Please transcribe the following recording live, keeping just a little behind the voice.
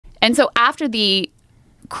And so after the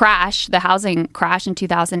housing crash in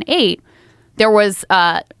 2008, there was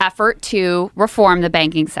effort to reform the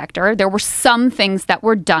banking sector. There were some things that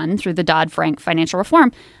were done through the Dodd-Frank financial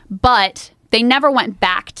reform, but they never went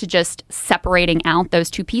back to just separating out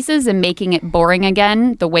those two pieces and making it boring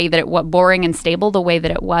again, the way that it was boring and stable, the way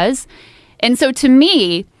that it was. And so to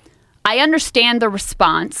me, I understand the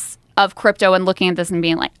response of crypto and looking at this and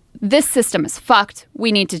being like, this system is fucked.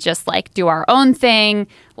 We need to just like do our own thing.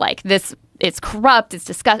 Like this, it's corrupt. It's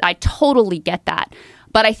disgusting. I totally get that.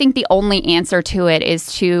 But I think the only answer to it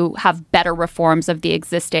is to have better reforms of the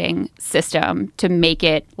existing system to make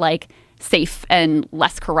it like safe and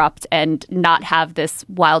less corrupt and not have this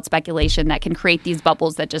wild speculation that can create these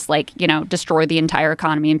bubbles that just like, you know, destroy the entire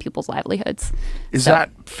economy and people's livelihoods. Is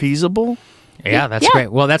that feasible? Yeah, that's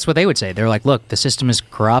great. Well, that's what they would say. They're like, look, the system is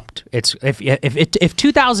corrupt. It's if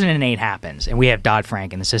 2008 happens and we have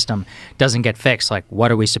Dodd-Frank and the system doesn't get fixed, like,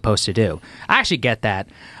 what are we supposed to do? I actually get that.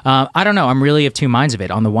 I don't know. I'm really of two minds of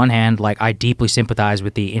it. On the one hand, like, I deeply sympathize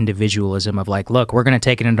with the individualism of like, look, we're going to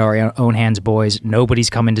take it into our own hands, boys.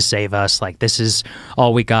 Nobody's coming to save us. Like, this is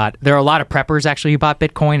all we got. There are a lot of preppers actually who bought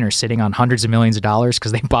Bitcoin and are sitting on hundreds of millions of dollars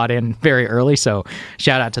because they bought in very early. So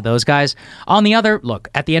shout out to those guys. On the other, look,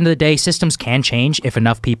 at the end of the day, systems can change if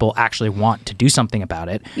enough people actually want to do something about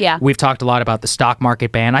it. Yeah. We've talked a lot about the stock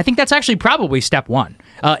market ban. I think that's actually probably step one.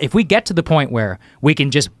 If we get to the point where we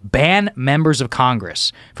can just ban members of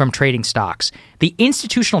Congress from trading stocks, the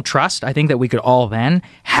institutional trust I think that we could all then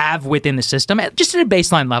have within the system, just at a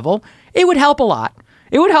baseline level, it would help a lot.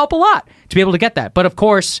 It would help a lot to be able to get that. But of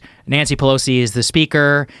course, Nancy Pelosi is the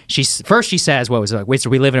speaker. She says, what was it? Wait, so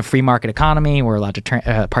we live in a free market economy. We're allowed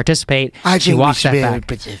to participate. I she think walks we should that be back. able to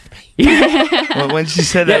participate. When she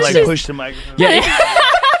said that, like, pushed the microphone. Yeah.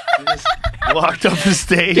 Walked up the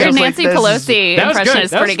stage. Your I was Nancy like, Pelosi impression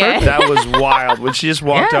is pretty good. That was wild. When she just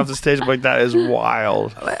walked off the stage, I'm like, that is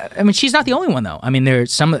wild. I mean, she's not the only one, though. I mean,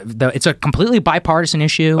 there's it's a completely bipartisan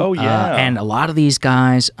issue. Oh, yeah. And a lot of these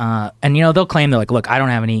guys, and, you know, they'll claim, they're like, look, I don't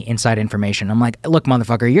have any inside information. I'm like, look,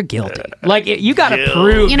 motherfucker, you're guilty. Like, you got to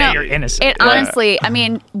prove that you're innocent. Honestly, I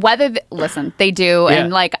mean, listen, they do. Yeah.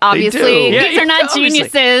 And, like, obviously, Yeah, these are not obviously.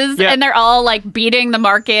 geniuses. Yeah. And they're all, like, beating the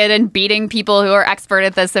market and beating people who are expert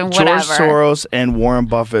at this and whatever. George Soros and Warren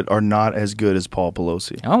Buffett are not as good as Paul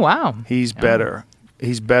Pelosi. Oh, wow. He's better.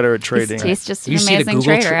 He's better at trading. He's just an You see the amazing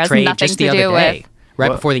Google trader. Has trade nothing just the to other do day. with. Right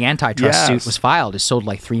What? before the antitrust suit Yes. was filed, it sold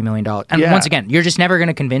like $3 million. And Yeah. once again, you're just never going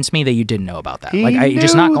to convince me that you didn't know about that. He Like, you're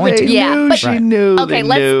just not knew going they to. Yeah, knew, but- she Right. knew. Okay, they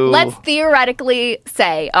knew. let's theoretically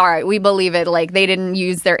say, all right, we believe it. Like, they didn't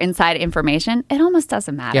use their inside information. It almost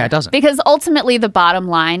doesn't matter. Yeah, it doesn't. Because ultimately, the bottom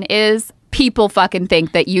line is people fucking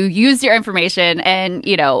think that you use your information and,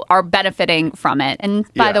 you know, are benefiting from it. And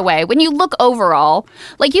by Yeah. the way, when you look overall,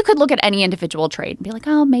 like, you could look at any individual trade and be like,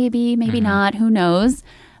 oh, maybe not, who knows?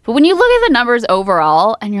 But when you look at the numbers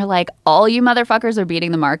overall and you're like, all you motherfuckers are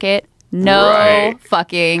beating the market, no Right.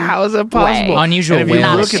 fucking How is that possible? way. Unusual And if you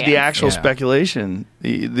whales. look at the Not a actual chance. speculation,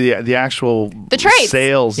 the actual trades.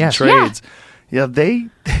 sales Yes. and trades, yeah, they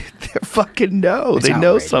fucking know. It's They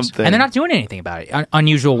know outrageous. something. And they're not doing anything about it.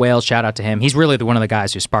 Unusual Whales, shout out to him. He's really one of the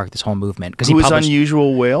guys who sparked this whole movement. Who he is published,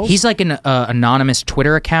 Unusual Whales? He's like an anonymous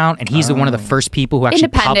Twitter account, and he's one of the first people who actually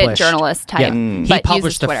Independent published, journalist type, Yeah, but he uses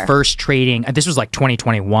published the Twitter. first trading. This was like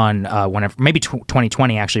 2021, whenever maybe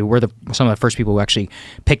 2020 actually. We're some of the first people who actually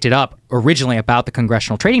picked it up originally about the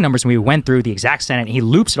congressional trading numbers, and we went through the exact Senate. And he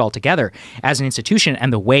loops it all together as an institution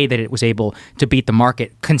and the way that it was able to beat the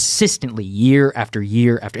market consistently year after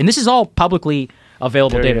year after. And this is all publicly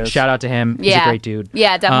available There he data. is. Shout out to him. He's a great dude.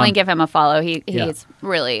 Yeah, definitely give him a follow. He's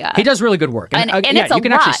really He does really good work. And yeah, it's a you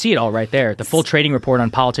can actually lot. see it all right there. The full trading report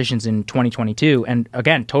on politicians in 2022. And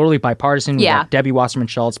again, totally bipartisan. We Yeah. got Debbie Wasserman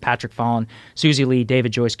Schultz, Patrick Fallon, Susie Lee,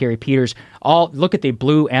 David Joyce, Gary Peters. All look at the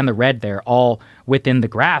blue and the red there, all within the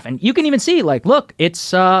graph. And you can even see, like, look,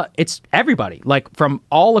 it's everybody, like from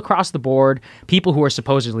all across the board, people who are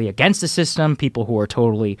supposedly against the system, people who are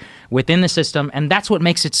totally within the system. And that's what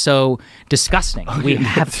makes it so disgusting. We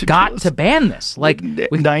have got to ban this. Like,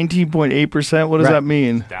 19.8%. What does Right. that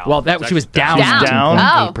mean? well, she was down Down.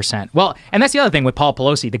 8%. Well, and that's the other thing with Paul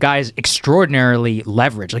Pelosi. The guy's extraordinarily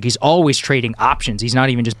leveraged. Like, he's always trading options. He's not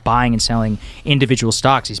even just buying and selling individual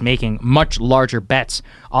stocks. He's making much larger bets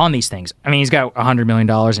on these things. I mean, he's got $100 million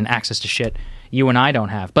in access to shit you and I don't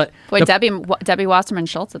have. But Boy, Debbie Wasserman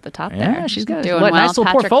Schultz at the top there. Yeah, she's got doing what, well. nice little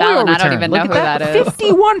Patrick portfolio Fallon, return. I don't even know Look who at that is.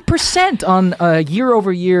 51% on year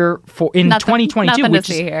over year in 2022, nothing which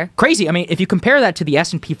to see is here. crazy. I mean, if you compare that to the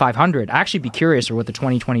S&P 500, I'd actually be curious or what the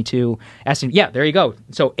 2022 S&P. Yeah, there you go.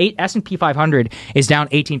 So S&P 500 is down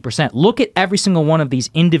 18%. Look at every single one of these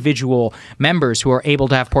individual members who are able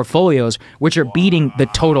to have portfolios which are beating the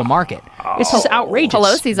total market. It's just outrageous.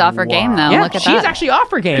 Pelosi's off her game, though. Yeah, Look at she's that. actually off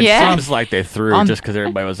her game. Yeah. Seems like they threw just because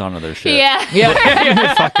everybody was onto their shit. Yeah.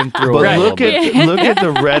 Yeah. Fucking threw But it a little look bit. at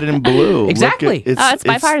the red and blue. Exactly. It's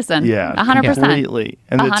bipartisan. Yeah, 100%. completely.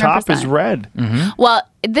 And the top is 100%. red. Well,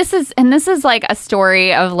 this is like a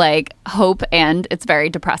story of like hope, and it's very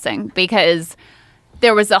depressing because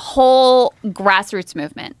there was a whole grassroots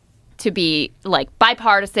movement to be like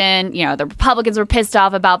bipartisan. You know, the Republicans were pissed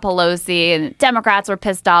off about Pelosi and the Democrats were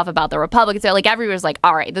pissed off about the Republicans. So, like, everybody was like,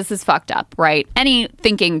 all right, this is fucked up, right? Any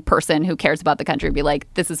thinking person who cares about the country would be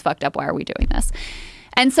like, this is fucked up. Why are we doing this?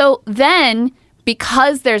 And so then,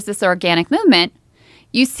 because there's this organic movement,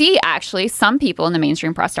 you see actually some people in the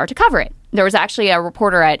mainstream press start to cover it. There was actually a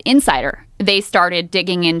reporter at Insider. They started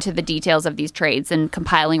digging into the details of these trades and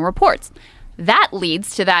compiling reports. That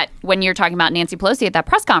leads to that, when you're talking about Nancy Pelosi at that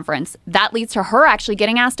press conference, that leads to her actually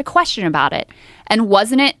getting asked a question about it. And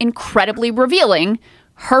wasn't it incredibly revealing,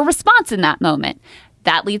 her response in that moment?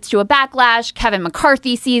 That leads to a backlash. Kevin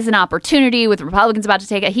McCarthy sees an opportunity with Republicans about to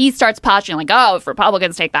take it. He starts posturing like, oh, if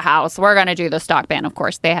Republicans take the House, we're going to do the stock ban. Of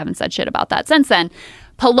course, they haven't said shit about that since then.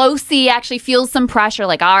 Pelosi actually feels some pressure,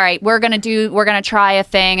 like, all right, we're going to try a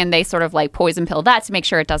thing. And they sort of like poison pill that to make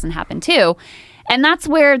sure it doesn't happen too. And that's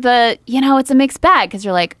where it's a mixed bag, because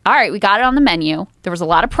you're like, all right, we got it on the menu. There was a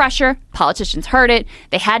lot of pressure. Politicians heard it.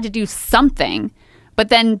 They had to do something. But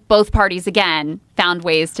then both parties, again, found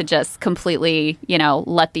ways to just completely,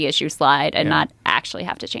 let the issue slide and not actually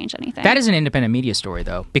have to change anything. That is an independent media story,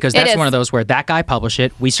 though, because that's one of those where that guy published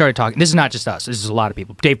it. We started talking. This is not just us. This is a lot of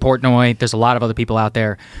people. Dave Portnoy, there's a lot of other people out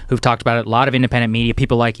there who've talked about it. A lot of independent media,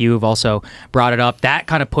 people like you have also brought it up. That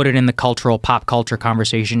kind of put it in the pop culture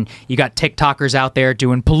conversation. You got TikTokers out there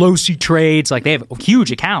doing Pelosi trades. Like, they have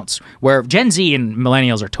huge accounts where Gen Z and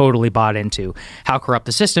millennials are totally bought into how corrupt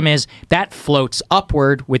the system is. That floats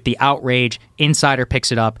upward with the outrage. Insider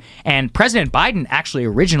picks it up. And President Biden actually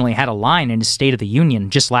originally had a line in his State of the Union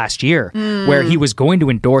just last year where he was going to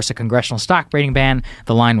endorse a congressional stock trading ban.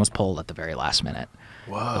 The line was pulled at the very last minute.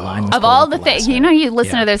 Whoa. Of all the things, you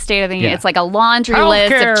listen to their State of the Union, it's like a laundry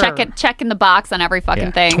list of checking the box on every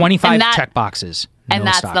fucking thing. 25 check boxes. And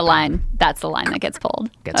that's the line. That's the line that gets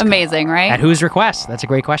pulled. Amazing, right? At whose request? That's a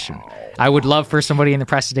great question. I would love for somebody in the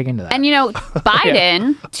press to dig into that. And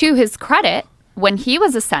Biden, to his credit, when he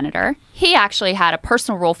was a senator, he actually had a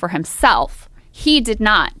personal rule for himself. He did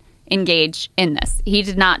not engage in this. He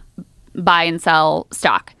did not buy and sell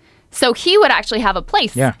stock. So he would actually have a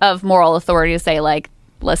place of moral authority to say, like,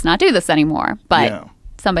 let's not do this anymore. But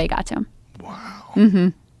somebody got to him. Wow. Mm-hmm.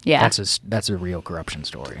 Yeah. That's a real corruption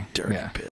story. Dirty bitch.